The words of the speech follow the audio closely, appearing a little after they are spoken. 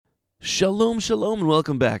Shalom, shalom, and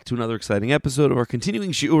welcome back to another exciting episode of our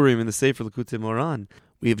continuing Shiurim in the Sefer Likutei Moran.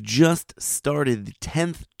 We have just started the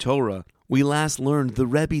 10th Torah. We last learned the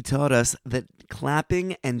Rebbe taught us that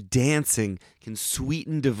clapping and dancing can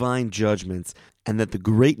sweeten divine judgments, and that the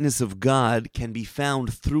greatness of God can be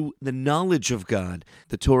found through the knowledge of God.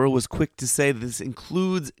 The Torah was quick to say that this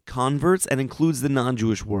includes converts and includes the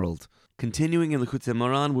non-Jewish world. Continuing in Likutei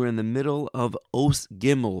Moran, we're in the middle of Os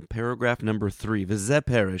Gimel, paragraph number 3, V'zeh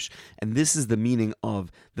Perish, and this is the meaning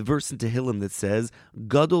of the verse in Tehillim that says,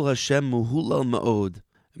 Gadol Hashem muhulal ma'od,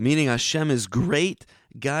 meaning Hashem is great,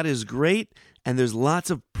 God is great, and there's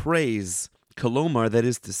lots of praise. Kolomar, that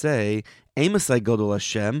is to say, Emasai Gadol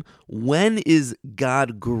Hashem, when is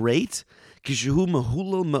God great? Kishehu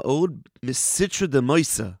muhulal ma'od misitra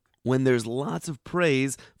demoisa. When there's lots of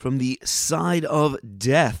praise from the side of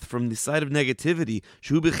death, from the side of negativity,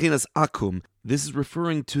 Shu Bechinas Akum. This is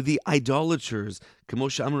referring to the idolaters,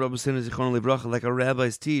 like our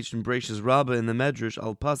rabbis teach in Bereishis Rabbah in the Medrash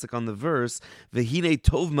Al Pasuk on the verse, Vehine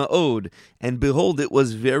Tov Ma'od, and behold, it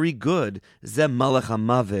was very good. Zeh Malach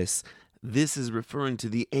HaMaves. This is referring to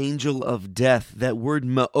the angel of death, that word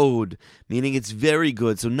ma'od, meaning it's very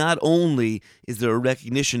good. So not only is there a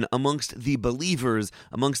recognition amongst the believers,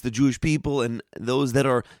 amongst the Jewish people and those that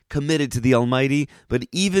are committed to the Almighty, but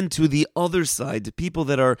even to the other side, to people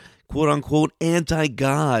that are quote-unquote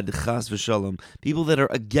anti-God, chas v'shalom, people that are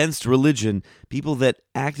against religion, people that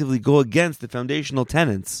actively go against the foundational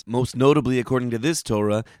tenets. Most notably, according to this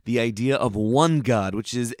Torah, the idea of one God,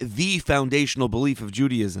 which is the foundational belief of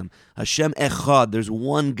Judaism. Hashem Echad, there's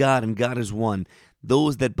one God and God is one.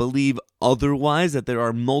 Those that believe otherwise, that there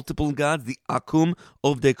are multiple gods, the Akum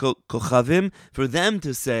of the Kochavim, for them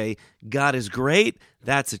to say God is great,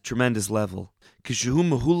 that's a tremendous level. Kishehu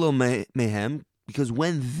mehulo mehem, because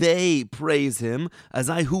when they praise him,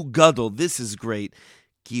 Azai hu gadol, this is great.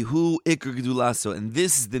 Kihu ikr gedulaso, and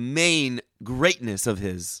this is the main greatness of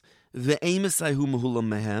his. Ve'emasai hu mehulam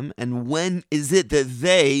mehem, and when is it that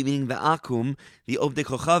they, meaning the Akum, the Ovdei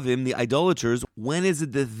Kochavim, the idolaters, when is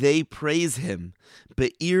it that they praise him?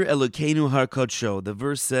 Be'ir Elokeinu har kodsho, the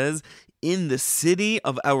verse says, in the city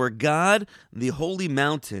of our God, the holy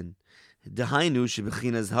mountain. What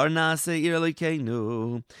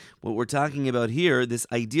we're talking about here, this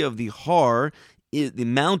idea of the har, the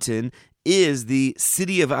mountain, is the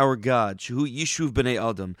city of our God. Shehu Yishuv B'nei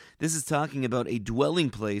Adam. This is talking about a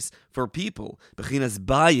dwelling place for people. Bechinas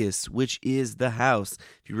bayis, which is the house.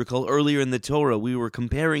 If you recall earlier in the Torah, we were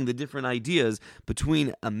comparing the different ideas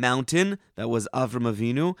between a mountain, that was Avram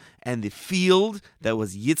Avinu, and the field, that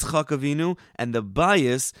was Yitzchak Avinu, and the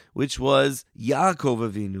bayis, which was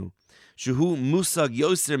Yaakov Avinu. Shehu musag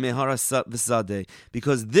yoser mehara v'sadeh,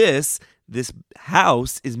 because this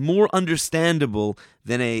house is more understandable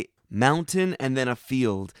than a mountain and then a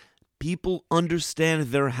field. People understand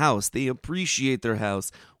their house. They appreciate their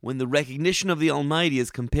house. When the recognition of the Almighty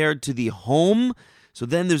is compared to the home, so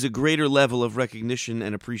then there's a greater level of recognition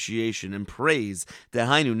and appreciation and praise.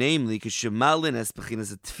 Dehainu, namely, kishemalin es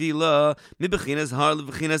bechinas tefillah, mi bechinas har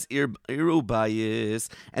lebechinas iru bayis,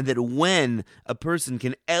 and that when a person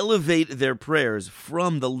can elevate their prayers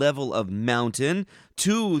from the level of mountain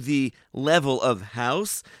to the level of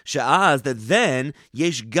house, sha'az, that then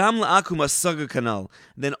yesh gam la'akum asaga kanal.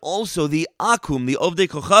 Then also the akum, the Ovdei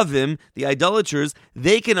Kochavim, the idolaters,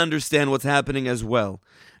 they can understand what's happening as well.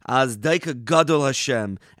 As daika gadol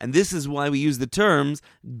Hashem, and this is why we use the terms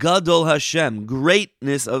gadol Hashem,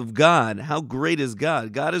 greatness of God. How great is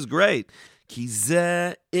God? God is great.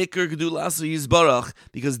 Kizeh ikar gedulaso yizbarach,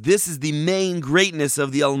 because this is the main greatness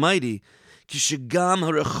of the Almighty. Kishagam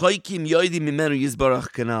harachaykim yoydi mimenu yizbarach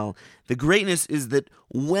kanal. The greatness is that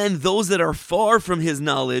when those that are far from His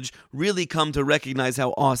knowledge really come to recognize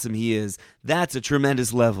how awesome He is, that's a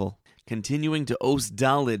tremendous level. Continuing to Os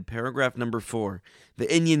Dalid, paragraph number 4. The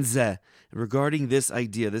Inyan Zeh, regarding this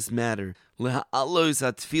idea, this matter, through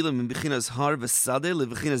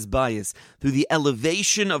the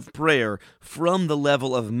elevation of prayer from the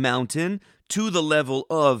level of mountain to the level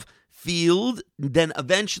of field, then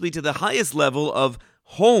eventually to the highest level of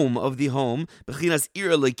home, of the home, Bechinas Ir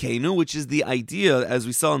Elokeinu, which is the idea, as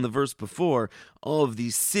we saw in the verse before, of the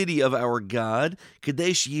city of our God,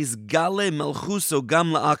 Kadesh Yizgale Melchuso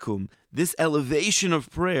Gam La'akum. This elevation of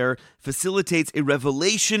prayer facilitates a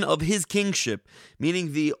revelation of His kingship,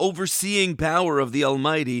 meaning the overseeing power of the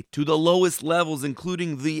Almighty to the lowest levels,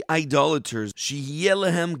 including the idolaters. So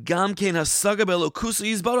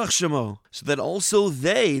that also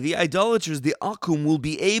they, the idolaters, the Akum, will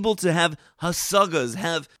be able to have hasagas,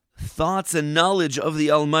 have thoughts and knowledge of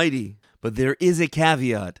the Almighty. But there is a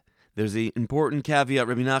caveat. There's an important caveat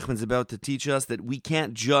Rabbi Nachman's about to teach us, that we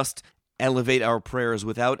can't just elevate our prayers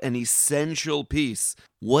without an essential piece.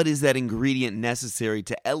 What is that ingredient necessary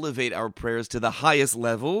to elevate our prayers to the highest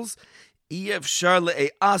levels? It's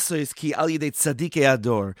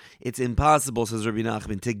impossible, says Rabbi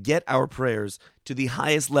Nachman, to get our prayers to the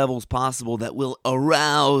highest levels possible that will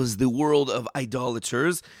arouse the world of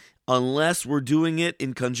idolaters, unless we're doing it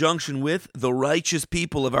in conjunction with the righteous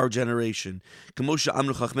people of our generation. Like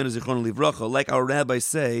our rabbis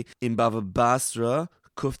say in Bava Basra,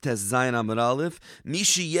 Kuftes Zayin Amar Aleph,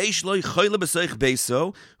 Mishi yesh lo choyle b'soich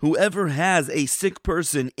beiso, whoever has a sick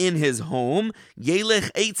person in his home,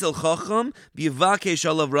 Yelech eitzel chacham v'yivakesh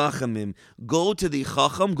alav rachamim. Go to the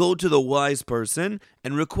chacham, go to the wise person,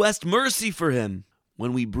 and request mercy for him.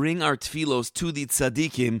 When we bring our tefillos to the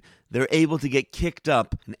tzaddikim, they're able to get kicked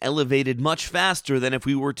up and elevated much faster than if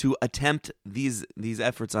we were to attempt these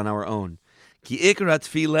efforts on our own. Because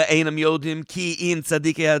the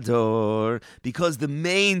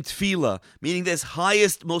main tefillah, meaning this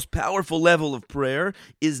highest, most powerful level of prayer,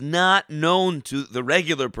 is not known to the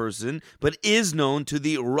regular person, but is known to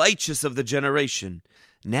the righteous of the generation.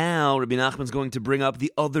 Now, Rabbi Nachman's going to bring up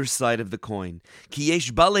the other side of the coin. Ki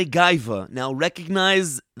yesh balei gaiva. Now,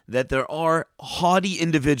 recognize that there are haughty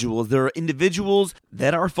individuals. There are individuals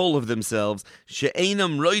that are full of themselves.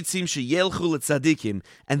 She'einam roitzim sheyelchu letzadikim.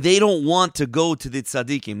 And they don't want to go to the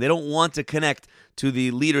tzadikim. They don't want to connect to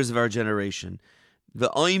the leaders of our generation.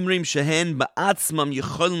 Ve'oimrim shehen ba'atzmam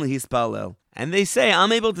yecholin lehispalel. And they say,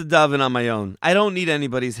 I'm able to daven on my own. I don't need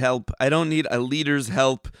anybody's help. I don't need a leader's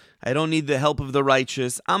help. I don't need the help of the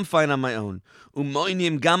righteous. I'm fine on my own. And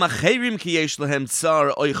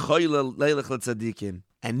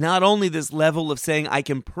not only this level of saying I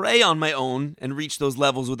can pray on my own and reach those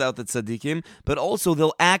levels without the tzaddikim, but also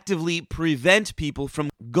they'll actively prevent people from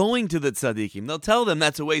going to the tzaddikim. They'll tell them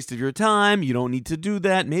that's a waste of your time. You don't need to do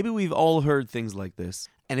that. Maybe we've all heard things like this.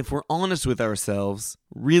 And if we're honest with ourselves,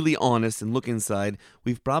 really honest and look inside,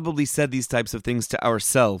 we've probably said these types of things to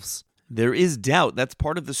ourselves. There is doubt. That's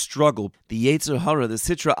part of the struggle. The Yetzer Hara, the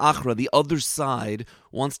Sitra Achra, the other side,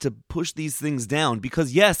 wants to push these things down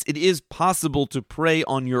because, yes, it is possible to pray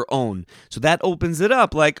on your own. So that opens it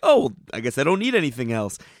up like, oh, I guess I don't need anything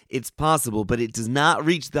else. It's possible, but it does not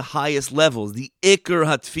reach the highest levels. The Iker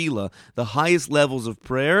HaTfilah, the highest levels of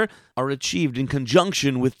prayer, are achieved in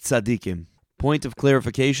conjunction with tzaddikim. Point of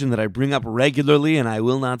clarification that I bring up regularly, and I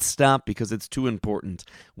will not stop because it's too important.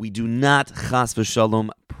 We do not, chas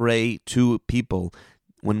v'shalom, pray to people.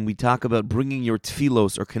 When we talk about bringing your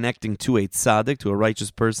tefillos or connecting to a tzaddik, to a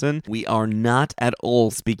righteous person, we are not at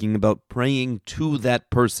all speaking about praying to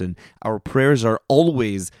that person. Our prayers are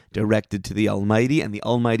always directed to the Almighty and the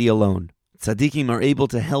Almighty alone. Tzaddikim are able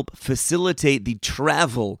to help facilitate the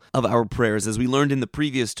travel of our prayers, as we learned in the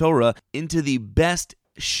previous Torah, into the best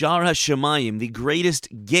Shar HaShemayim, the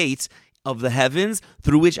greatest gate of the heavens,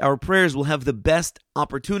 through which our prayers will have the best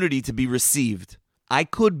opportunity to be received. I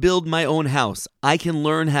could build my own house. I can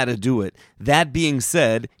learn how to do it. That being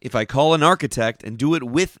said, if I call an architect and do it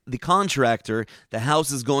with the contractor, the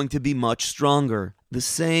house is going to be much stronger. The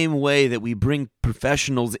same way that we bring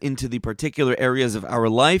professionals into the particular areas of our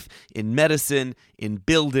life, in medicine, in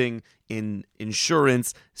building, in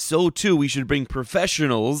insurance, so too we should bring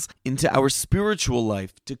professionals into our spiritual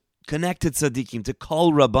life to connect to tzaddikim, to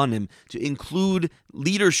call rabbanim, to include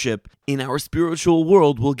leadership in our spiritual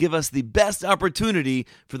world will give us the best opportunity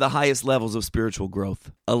for the highest levels of spiritual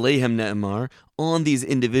growth. Aleihem ne'emar, on these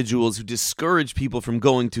individuals who discourage people from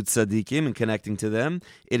going to tzaddikim and connecting to them,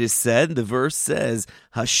 it is said, the verse says,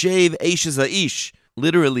 Hashev eishes ha'ish,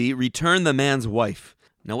 literally, return the man's wife.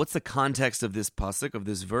 Now, what's the context of this pasuk, of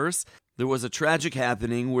this verse? There was a tragic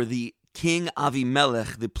happening where the king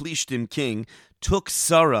Avimelech, the Plishtim king, took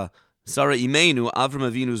Sarah Imenu, Avram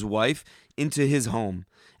Avinu's wife, into his home.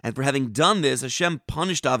 And for having done this, Hashem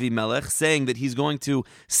punished Avimelech, saying that he's going to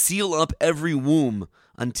seal up every womb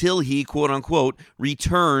until he, quote-unquote,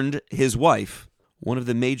 returned his wife. One of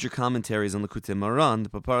the major commentaries on the Likutei Moharan, the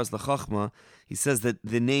Paparas LaChachma, he says that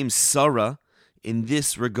the name Sarah, in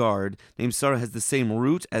this regard, name Sarah has the same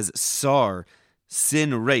root as Sar, Sin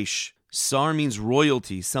Reish. Sar means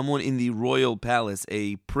royalty, someone in the royal palace,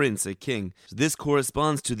 a prince, a king. So this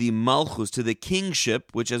corresponds to the malchus, to the kingship,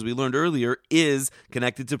 which, as we learned earlier, is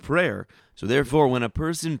connected to prayer. So therefore, when a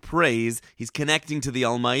person prays, he's connecting to the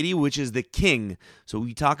Almighty, which is the King. So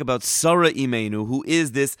we talk about Sarah Imenu, who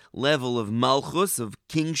is this level of Malchus, of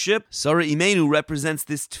kingship. Sarah Imenu represents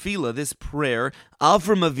this tefillah, this prayer.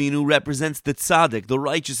 Avram Avinu represents the tzaddik, the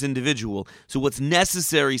righteous individual. So what's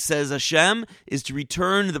necessary, says Hashem, is to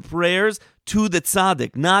return the prayers to the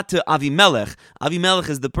tzaddik, not to Avimelech. Avimelech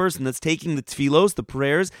is the person that's taking the tefillos, the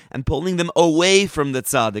prayers, and pulling them away from the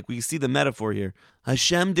tzaddik. We see the metaphor here.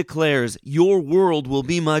 Hashem declares, your world will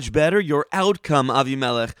be much better, your outcome,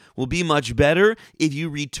 Avimelech, will be much better if you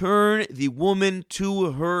return the woman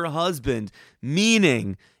to her husband.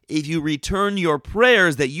 Meaning, if you return your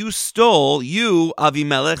prayers that you stole, you,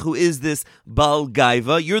 Avimelech, who is this Baal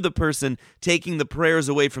Gaiva, you're the person taking the prayers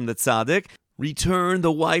away from the tzaddik, return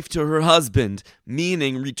the wife to her husband,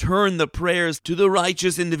 meaning return the prayers to the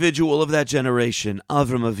righteous individual of that generation,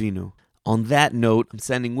 Avram Avinu. On that note, I'm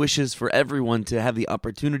sending wishes for everyone to have the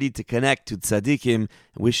opportunity to connect to tzaddikim, and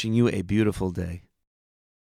wishing you a beautiful day.